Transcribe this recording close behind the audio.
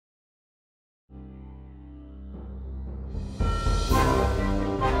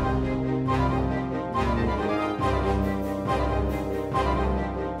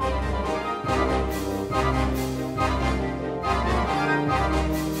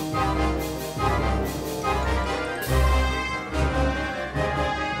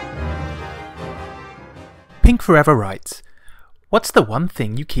Pink Forever writes, "What's the one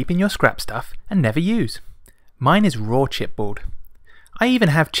thing you keep in your scrap stuff and never use?" Mine is raw chipboard. I even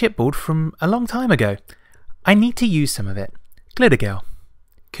have chipboard from a long time ago. I need to use some of it. Glitter Girl,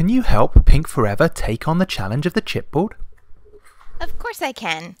 can you help Pink Forever take on the challenge of the chipboard? Of course I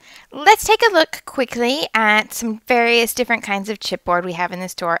can. Let's take a look quickly at some various different kinds of chipboard we have in the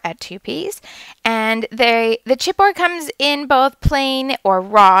store at 2Ps. And the chipboard comes in both plain or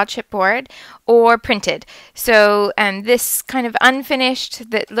raw chipboard or printed. So this kind of unfinished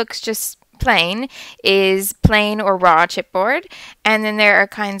that looks just plain is plain or raw chipboard. And then there are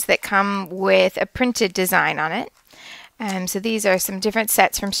kinds that come with a printed design on it. So these are some different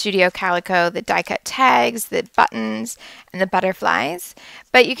sets from Studio Calico, the die-cut tags, the buttons, and the butterflies.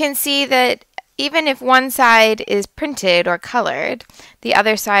 But you can see that even if one side is printed or colored, the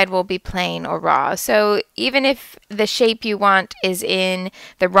other side will be plain or raw. So even if the shape you want is in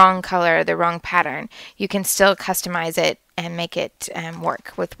the wrong color, the wrong pattern, you can still customize it and make it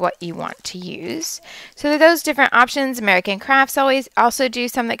work with what you want to use. So there are those different options. American Crafts also do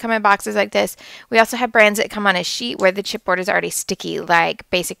some that come in boxes like this. We also have brands that come on a sheet where the chipboard is already sticky, like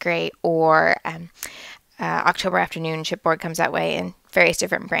Basic Gray or October Afternoon chipboard comes that way, and various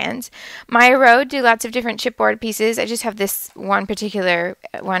different brands. Maya Road do lots of different chipboard pieces. I just have this one particular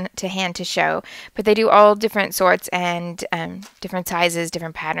one to hand to show, but they do all different sorts and different sizes,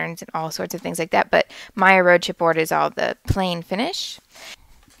 different patterns, and all sorts of things like that. But Maya Road chipboard is all the plain finish.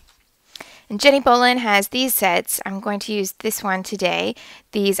 And Jenny Bolin has these sets. I'm going to use this one today.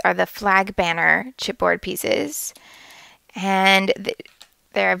 These are the flag banner chipboard pieces. And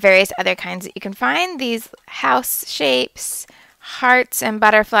there are various other kinds that you can find. These house shapes, hearts, and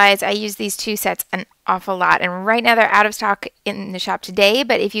butterflies. I use these two sets an awful lot, and right now they're out of stock in the shop today,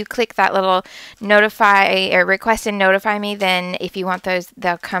 but if you click that little notify or request and notify me, then if you want those,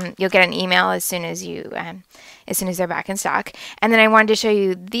 they'll come. You'll get an email as soon as they're back in stock. And then I wanted to show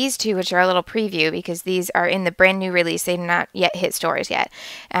you these two, which are a little preview because these are in the brand new release. They've not yet hit stores yet.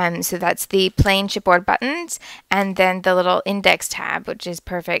 So that's the plain chipboard buttons, and then the little index tab, which is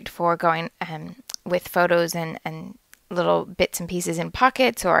perfect for going with photos and little bits and pieces in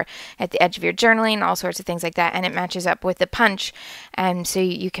pockets or at the edge of your journaling, all sorts of things like that. And it matches up with the punch, so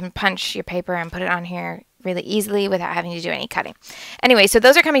you can punch your paper and put it on here really easily without having to do any cutting. Anyway, so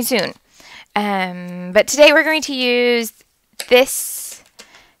those are coming soon. But today we're going to use this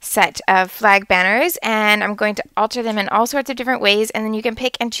set of flag banners, and I'm going to alter them in all sorts of different ways, and then you can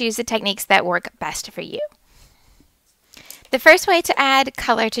pick and choose the techniques that work best for you. The first way to add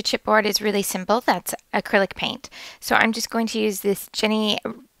color to chipboard is really simple. That's acrylic paint. So I'm just going to use this Jenny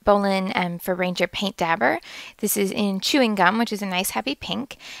Bolin for Ranger Paint Dabber. This is in chewing gum, which is a nice happy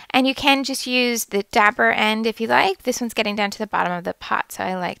pink. And you can just use the dabber end if you like. This one's getting down to the bottom of the pot, so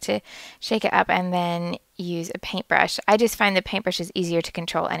I like to shake it up and then use a paintbrush. I just find the paintbrush is easier to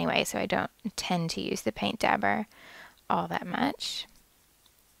control anyway, so I don't tend to use the paint dabber all that much.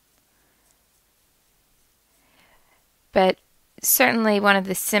 But certainly one of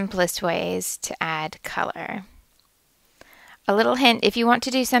the simplest ways to add color. A little hint, if you want to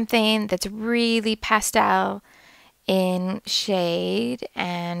do something that's really pastel in shade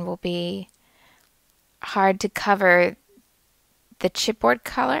and will be hard to cover the chipboard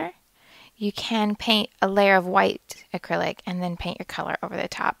color, you can paint a layer of white acrylic and then paint your color over the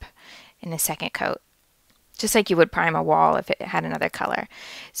top in a second coat, just like you would prime a wall if it had another color.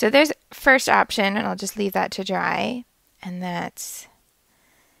 So there's first option, and I'll just leave that to dry. And that's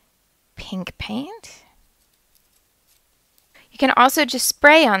pink paint. You can also just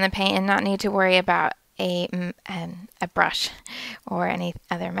spray on the paint and not need to worry about a brush or any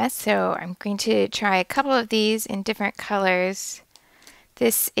other mess. So I'm going to try a couple of these in different colors.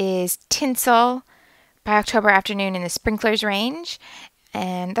 This is Tinsel by October Afternoon in the Sprinklers range.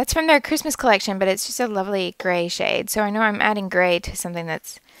 And that's from their Christmas collection, but it's just a lovely gray shade. So I know I'm adding gray to something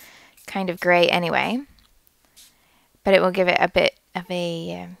that's kind of gray anyway, but it will give it a bit of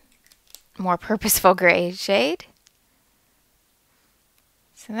a more purposeful gray shade.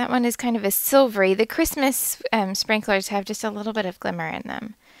 So that one is kind of a silvery. The Christmas sprinklers have just a little bit of glimmer in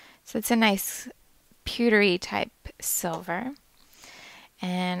them. So it's a nice pewtery type silver.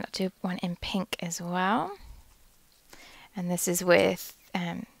 And I'll do one in pink as well. And this is with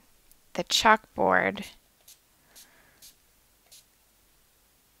the Chalkboard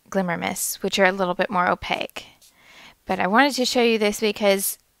Glimmer Mists, which are a little bit more opaque. But I wanted to show you this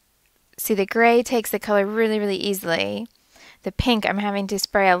because, see, the gray takes the color really, really easily. The pink, I'm having to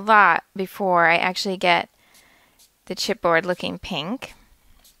spray a lot before I actually get the chipboard looking pink.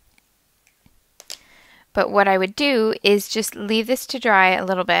 But what I would do is just leave this to dry a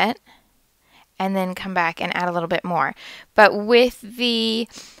little bit and then come back and add a little bit more. But with the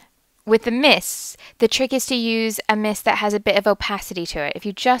mists, the trick is to use a mist that has a bit of opacity to it. If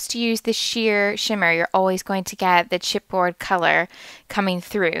you just use the sheer shimmer, you're always going to get the chipboard color coming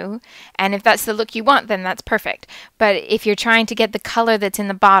through. And if that's the look you want, then that's perfect. But if you're trying to get the color that's in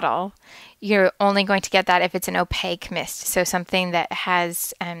the bottle, you're only going to get that if it's an opaque mist. So something that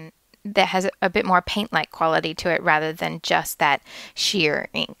has a bit more paint-like quality to it rather than just that sheer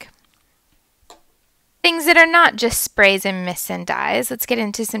ink. Things that are not just sprays and mists and dyes. Let's get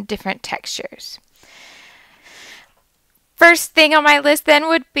into some different textures. First thing on my list then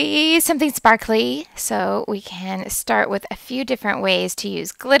would be something sparkly. So we can start with a few different ways to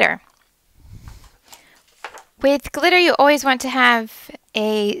use glitter. With glitter, you always want to have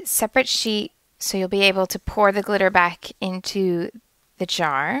a separate sheet so you'll be able to pour the glitter back into the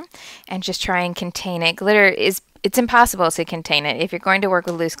jar and just try and contain it. It's impossible to contain it. If you're going to work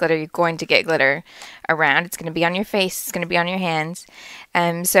with loose glitter, you're going to get glitter around. It's going to be on your face. It's going to be on your hands.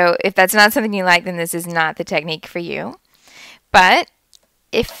 So if that's not something you like, then this is not the technique for you. But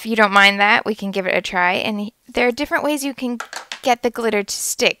if you don't mind that, we can give it a try. And there are different ways you can get the glitter to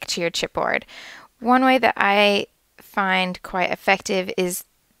stick to your chipboard. One way that I find quite effective is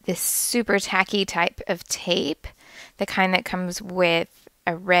this super tacky type of tape, the kind that comes with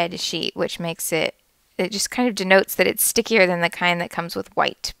a red sheet, which makes it just kind of denotes that it's stickier than the kind that comes with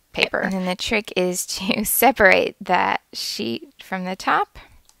white paper. And then the trick is to separate that sheet from the top.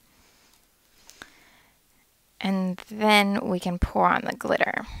 And then we can pour on the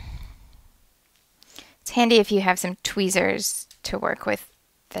glitter. It's handy if you have some tweezers to work with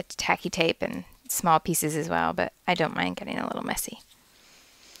the tacky tape and small pieces as well, but I don't mind getting a little messy.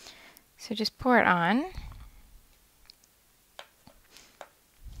 So just pour it on.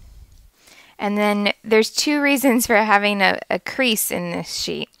 And then there's two reasons for having a crease in this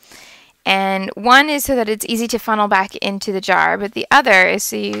sheet. And one is so that it's easy to funnel back into the jar, but the other is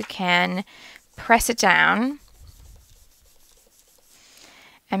so you can press it down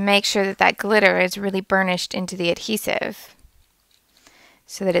and make sure that that glitter is really burnished into the adhesive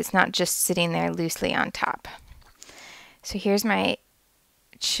so that it's not just sitting there loosely on top. So here's my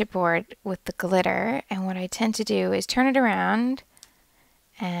chipboard with the glitter, and what I tend to do is turn it around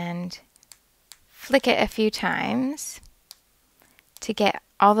and flick it a few times to get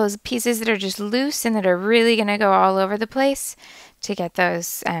all those pieces that are just loose and that are really going to go all over the place, to get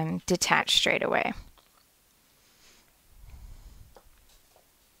those detached straight away.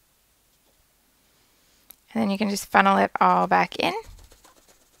 And then you can just funnel it all back in.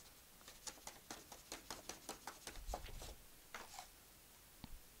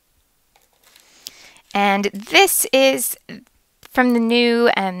 And this is from the new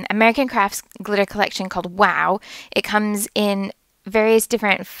American Crafts glitter collection called Wow. It comes in various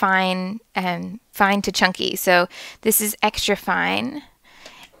different fine to chunky. So this is extra fine,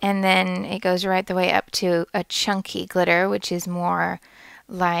 and then it goes right the way up to a chunky glitter, which is more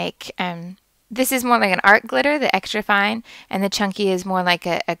like this is more like an art glitter, the extra fine, and the chunky is more like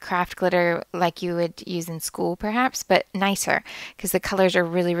a craft glitter like you would use in school perhaps, but nicer because the colors are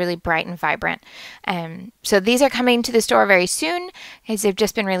really, really bright and vibrant. So these are coming to the store very soon because they've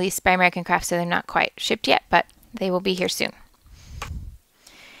just been released by American Crafts, so they're not quite shipped yet, but they will be here soon.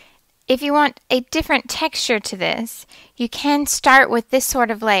 If you want a different texture to this, you can start with this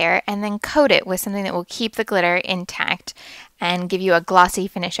sort of layer and then coat it with something that will keep the glitter intact and give you a glossy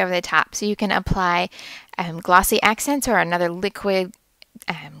finish over the top. So you can apply glossy accents or another liquid,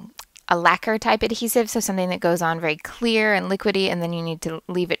 a lacquer type adhesive, so something that goes on very clear and liquidy, and then you need to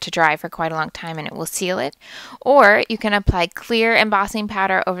leave it to dry for quite a long time and it will seal it. Or you can apply clear embossing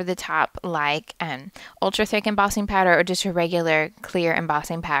powder over the top, like ultra thick embossing powder or just a regular clear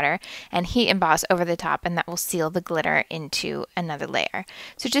embossing powder, and heat emboss over the top, and that will seal the glitter into another layer.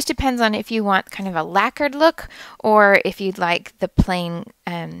 So it just depends on if you want kind of a lacquered look or if you'd like the plain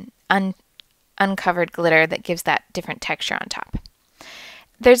uncovered glitter that gives that different texture on top.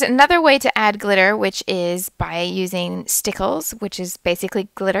 There's another way to add glitter, which is by using stickles, which is basically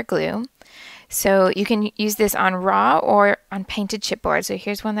glitter glue. So you can use this on raw or on painted chipboard. So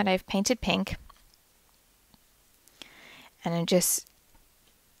here's one that I've painted pink. And I just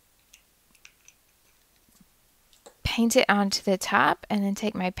paint it onto the top and then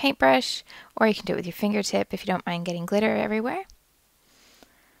take my paintbrush, or you can do it with your fingertip if you don't mind getting glitter everywhere.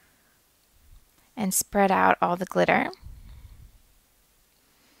 And spread out all the glitter.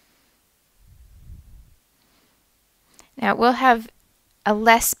 Now we'll have a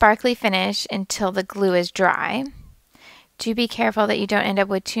less sparkly finish until the glue is dry. Do be careful that you don't end up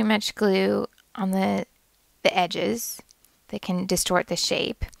with too much glue on the edges that can distort the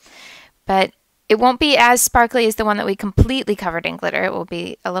shape. But it won't be as sparkly as the one that we completely covered in glitter. It will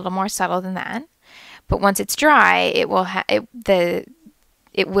be a little more subtle than that. But once it's dry, it will have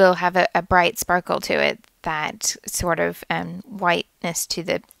a bright sparkle to it. That sort of whiteness to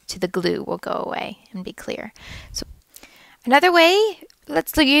the glue will go away and be clear. So another way,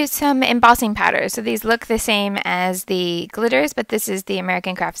 let's use some embossing powder. So these look the same as the glitters, but this is the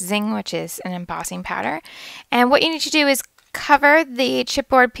American Craft Zing, which is an embossing powder. And what you need to do is cover the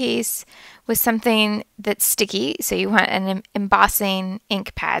chipboard piece with something that's sticky. So you want an embossing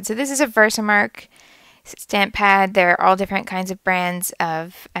ink pad. So this is a Versamark stamp pad. There are all different kinds of brands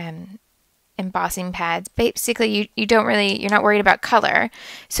of embossing pads. Basically, you're not worried about color.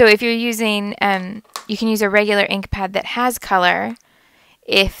 So if you're using, you can use a regular ink pad that has color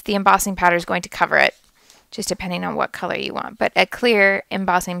if the embossing powder is going to cover it, just depending on what color you want. But a clear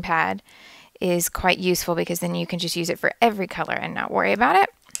embossing pad is quite useful because then you can just use it for every color and not worry about it.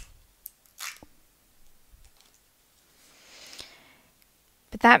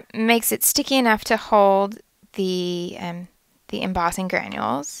 But that makes it sticky enough to hold the embossing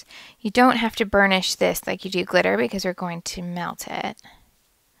granules. You don't have to burnish this like you do glitter because we're going to melt it.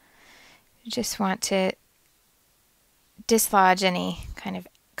 You just want to dislodge any kind of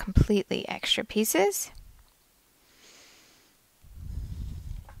completely extra pieces.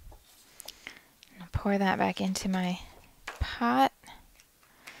 I'll pour that back into my pot.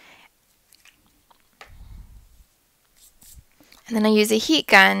 And then I use a heat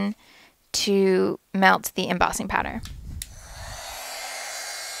gun to melt the embossing powder.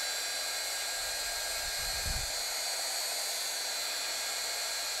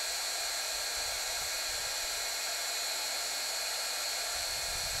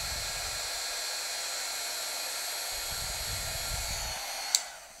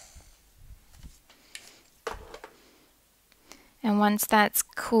 And once that's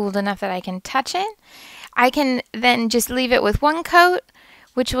cooled enough that I can touch it, I can then just leave it with one coat,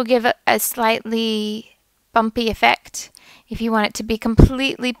 which will give a slightly bumpy effect. If you want it to be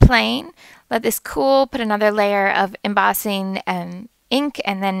completely plain, let this cool, put another layer of embossing ink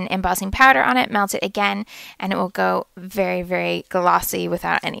and then embossing powder on it, melt it again, and it will go very, very glossy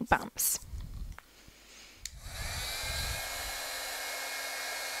without any bumps.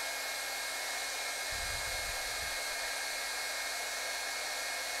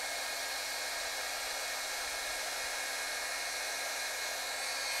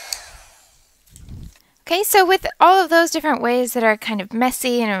 Okay, so with all of those different ways that are kind of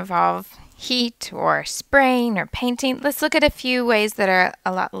messy and involve heat or spraying or painting, let's look at a few ways that are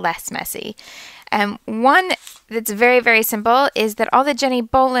a lot less messy. One that's very, very simple is that all the Jenny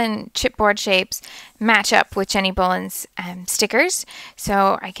Bolin chipboard shapes match up with Jenny Bolin's stickers.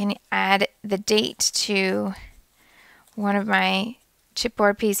 So I can add the date to one of my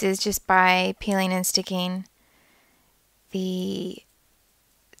chipboard pieces just by peeling and sticking the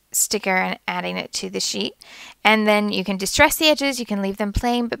sticker and adding it to the sheet. And then you can distress the edges, you can leave them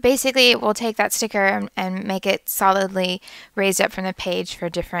plain, but basically it will take that sticker and make it solidly raised up from the page for a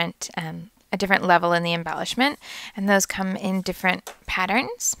different level in the embellishment, and those come in different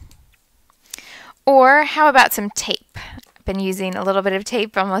patterns. Or how about some tape? I've been using a little bit of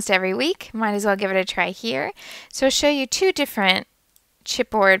tape almost every week. Might as well give it a try here. So I'll show you two different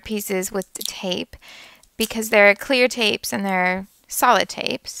chipboard pieces with the tape because there are clear tapes and there are solid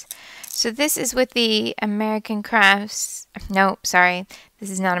tapes. So this is with the American Crafts, nope, sorry, this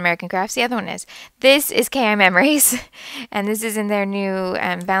is not American Crafts, the other one is. This is KI Memories, and this is in their new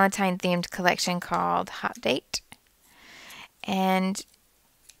Valentine themed collection called Hot Date. And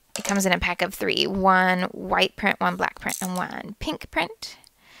it comes in a pack of 3, one white print, one black print, and one pink print.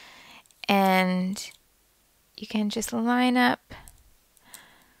 And you can just line up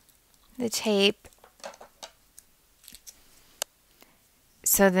the tape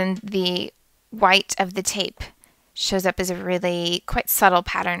so then the white of the tape shows up as a really quite subtle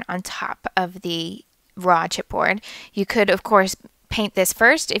pattern on top of the raw chipboard. You could, of course, paint this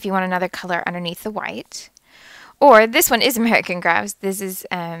first if you want another color underneath the white. Or this one is American Crafts. This is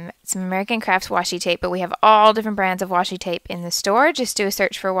some American Crafts washi tape, but we have all different brands of washi tape in the store. Just do a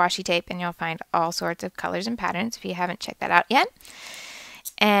search for washi tape and you'll find all sorts of colors and patterns if you haven't checked that out yet.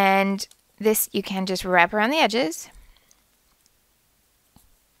 And this you can just wrap around the edges.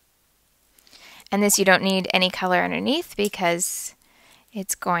 And this you don't need any color underneath because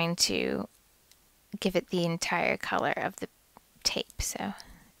it's going to give it the entire color of the tape, so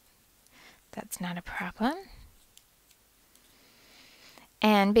that's not a problem.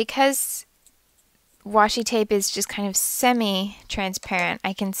 And because washi tape is just kind of semi-transparent,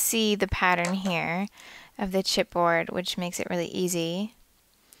 I can see the pattern here of the chipboard, which makes it really easy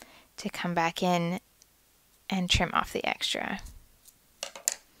to come back in and trim off the extra.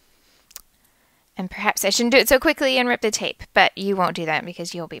 And perhaps I shouldn't do it so quickly and rip the tape, but you won't do that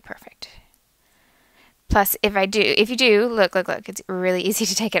because you'll be perfect. Plus, if you do, look, it's really easy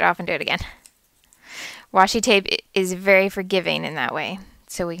to take it off and do it again. Washi tape is very forgiving in that way,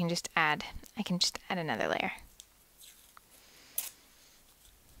 so I can just add another layer.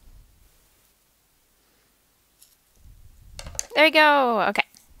 There we go. Okay.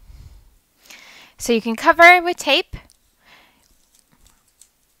 So you can cover with tape.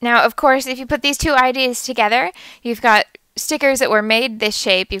 Now, of course, if you put these two ideas together, you've got stickers that were made this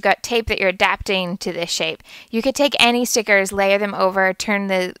shape, you've got tape that you're adapting to this shape. You could take any stickers, layer them over, turn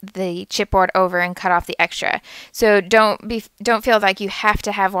the chipboard over, and cut off the extra. So don't feel like you have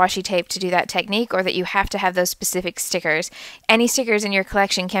to have washi tape to do that technique, or that you have to have those specific stickers. Any stickers in your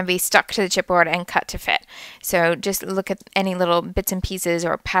collection can be stuck to the chipboard and cut to fit. So just look at any little bits and pieces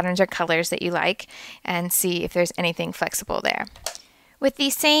or patterns or colors that you like and see if there's anything flexible there. With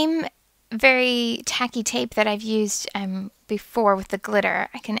the same very tacky tape that I've used before with the glitter,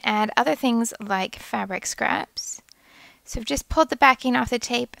 I can add other things like fabric scraps. So I've just pulled the backing off the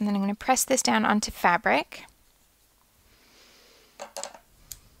tape, and then I'm going to press this down onto fabric.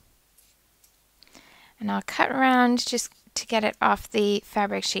 And I'll cut around just to get it off the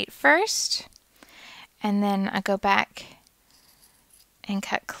fabric sheet first, and then I'll go back and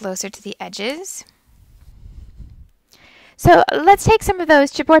cut closer to the edges. So let's take some of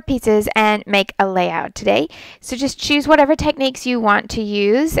those chipboard pieces and make a layout today. So just choose whatever techniques you want to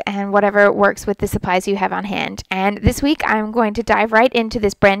use and whatever works with the supplies you have on hand. And this week I'm going to dive right into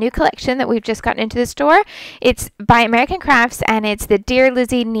this brand new collection that we've just gotten into the store. It's by American Crafts, and it's the Dear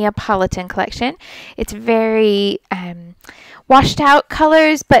Lizzy Neapolitan collection. It's very washed out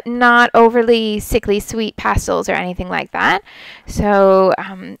colors, but not overly sickly sweet pastels or anything like that. So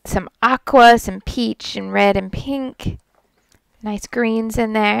some aqua, some peach and red and pink. Nice greens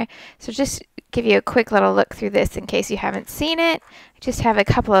in there. So just give you a quick little look through this in case you haven't seen it. I just have a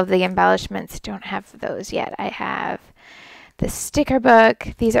couple of the embellishments. Don't have those yet. I have the sticker book.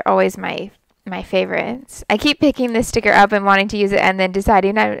 These are always my favorites. I keep picking this sticker up and wanting to use it and then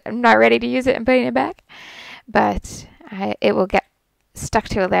deciding I'm not ready to use it and putting it back. But it will get stuck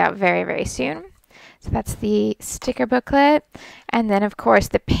to a layout very, very soon. So that's the sticker booklet. And then, of course,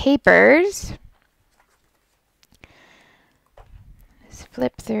 the papers.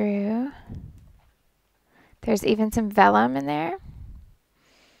 Flip through. There's even some vellum in there.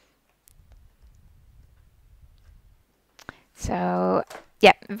 So,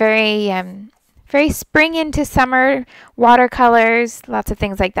 yeah, very spring into summer watercolors, lots of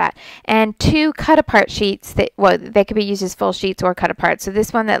things like that. And two cut-apart sheets that, well, they could be used as full sheets or cut apart. So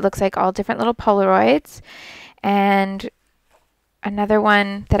this one that looks like all different little Polaroids, and another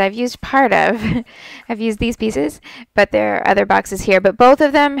one that I've used part of. I've used these pieces, but there are other boxes here. But both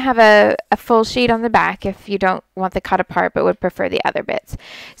of them have a full sheet on the back if you don't want the cut apart but would prefer the other bits.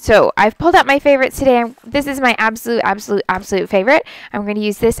 So I've pulled out my favorites today. This is my absolute favorite. I'm going to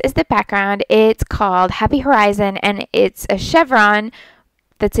use this as the background. It's called Happy Horizon, and it's a chevron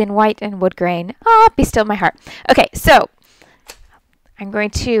that's in white and wood grain. Oh, be still my heart. Okay, so I'm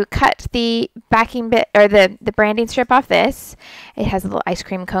going to cut the backing bit, or the branding strip off this. It has a little ice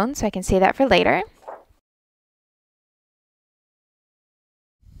cream cone, so I can save that for later.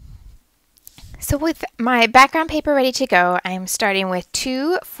 So with my background paper ready to go, I'm starting with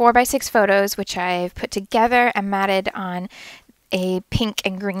two 4x6 photos, which I've put together and matted on a pink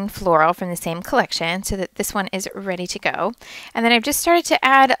and green floral from the same collection, so that this one is ready to go. And then I've just started to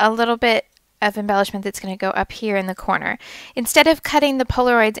add a little bit of embellishment that's going to go up here in the corner. Instead of cutting the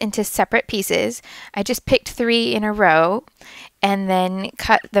Polaroids into separate pieces, I just picked 3 in a row and then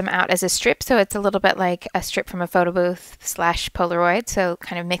cut them out as a strip, so it's a little bit like a strip from a photo booth / Polaroid, so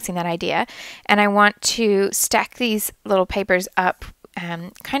kind of mixing that idea. And I want to stack these little papers up,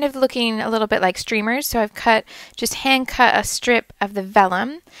 kind of looking a little bit like streamers, so I've just hand cut a strip of the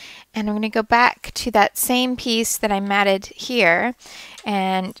vellum. And I'm going to go back to that same piece that I matted here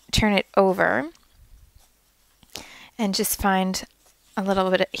and turn it over and just find a little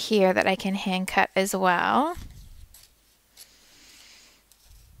bit here that I can hand cut as well.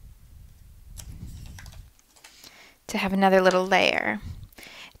 To have another little layer.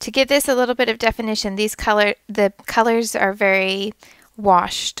 To give this a little bit of definition, the colors are very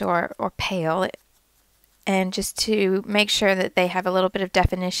washed or pale. And just to make sure that they have a little bit of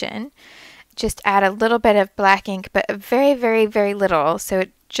definition, just add a little bit of black ink, but very, very, very little, so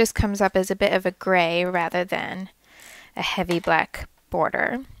it just comes up as a bit of a gray rather than a heavy black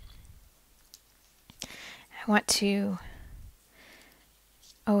border. I want to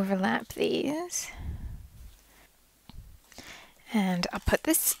overlap these. And I'll put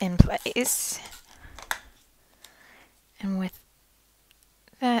this in place. And with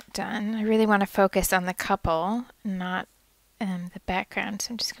that done, I really want to focus on the couple, not the background.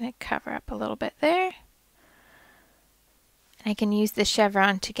 So I'm just going to cover up a little bit there. And I can use the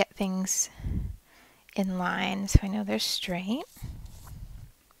chevron to get things in line so I know they're straight.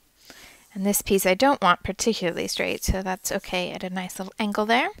 And this piece I don't want particularly straight, so that's okay at a nice little angle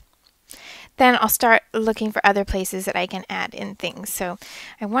there. Then I'll start looking for other places that I can add in things. So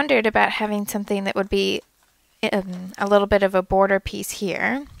I wondered about having something that would be a little bit of a border piece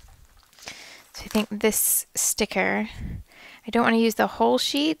here. So I think this sticker, I don't want to use the whole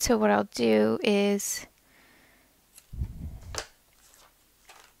sheet, so what I'll do is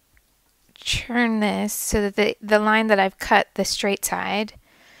turn this so that the line that I've cut, the straight side,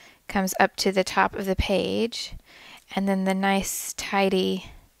 comes up to the top of the page, and then the nice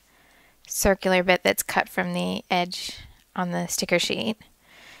tidy circular bit that's cut from the edge on the sticker sheet,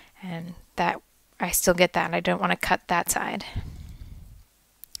 and that I still get that. I don't want to cut that side.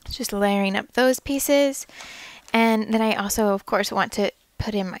 Just layering up those pieces, and then I also of course want to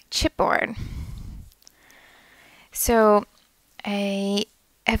put in my chipboard. So I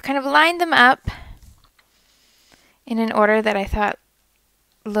have kind of lined them up in an order that I thought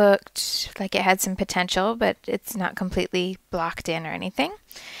looked like it had some potential, but it's not completely blocked in or anything.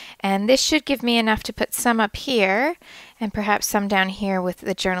 And this should give me enough to put some up here and perhaps some down here with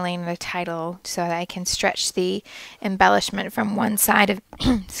the journaling and the title, so that I can stretch the embellishment from one side of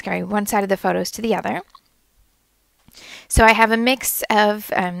one side of the photos to the other. So I have a mix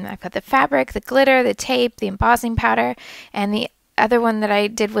of I've got the fabric, the glitter, the tape, the embossing powder, and the other one that I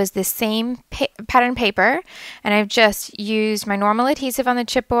did was the same pattern paper, and I've just used my normal adhesive on the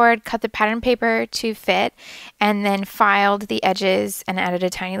chipboard, cut the pattern paper to fit, and then filed the edges and added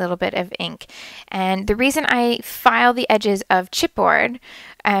a tiny little bit of ink. And the reason I file the edges of chipboard,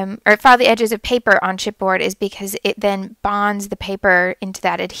 or file the edges of paper on chipboard, is because it then bonds the paper into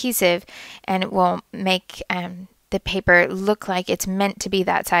that adhesive, and it will make the paper look like it's meant to be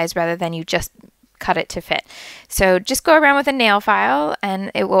that size rather than you just cut it to fit. So just go around with a nail file and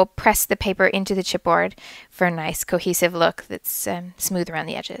it will press the paper into the chipboard for a nice cohesive look that's smooth around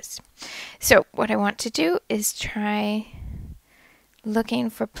the edges. So what I want to do is try looking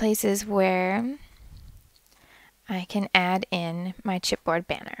for places where I can add in my chipboard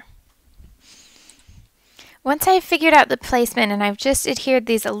banner. Once I've figured out the placement, and I've just adhered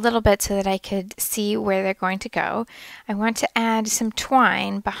these a little bit so that I could see where they're going to go, I want to add some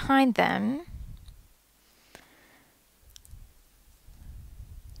twine behind them.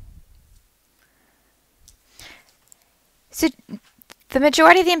 So the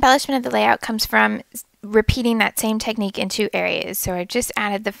majority of the embellishment of the layout comes from repeating that same technique in two areas. So I've just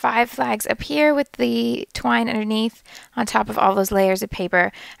added the 5 flags up here with the twine underneath on top of all those layers of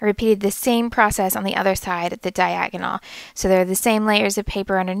paper. I repeated the same process on the other side at the diagonal. So they're the same layers of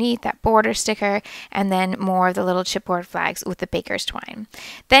paper underneath, that border sticker, and then more of the little chipboard flags with the baker's twine.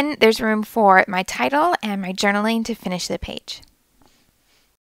 Then there's room for my title and my journaling to finish the page.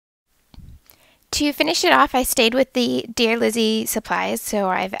 To finish it off, I stayed with the Dear Lizzy supplies, so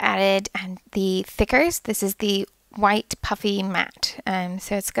I've added the thickers. This is the white puffy matte.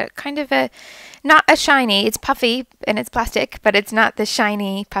 So it's got kind of not a shiny, it's puffy and it's plastic, but it's not the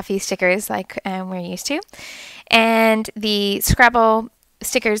shiny puffy stickers like we're used to. And the Scrabble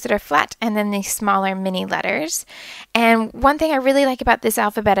stickers that are flat, and then the smaller mini letters. And one thing I really like about this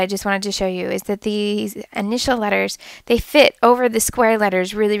alphabet I just wanted to show you is that these initial letters, they fit over the square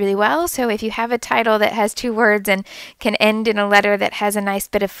letters really, really well. So if you have a title that has 2 words and can end in a letter that has a nice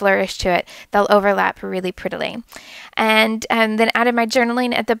bit of flourish to it, they'll overlap really prettily. And then added my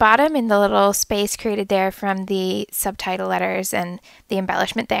journaling at the bottom in the little space created there from the subtitle letters and the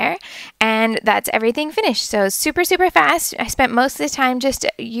embellishment there. And that's everything finished. So super, super fast. I spent most of the time just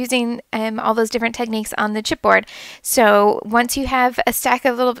using all those different techniques on the chipboard. So once you have a stack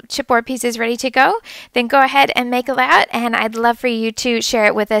of little chipboard pieces ready to go, then go ahead and make a layout, and I'd love for you to share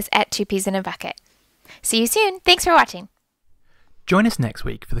it with us at 2 Peas in a Bucket. See you soon. Thanks for watching. Join us next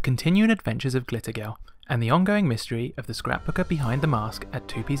week for the continuing adventures of Glitter Girl and the ongoing mystery of the scrapbooker behind the mask at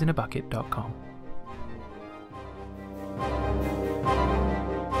 2peasinabucket.com.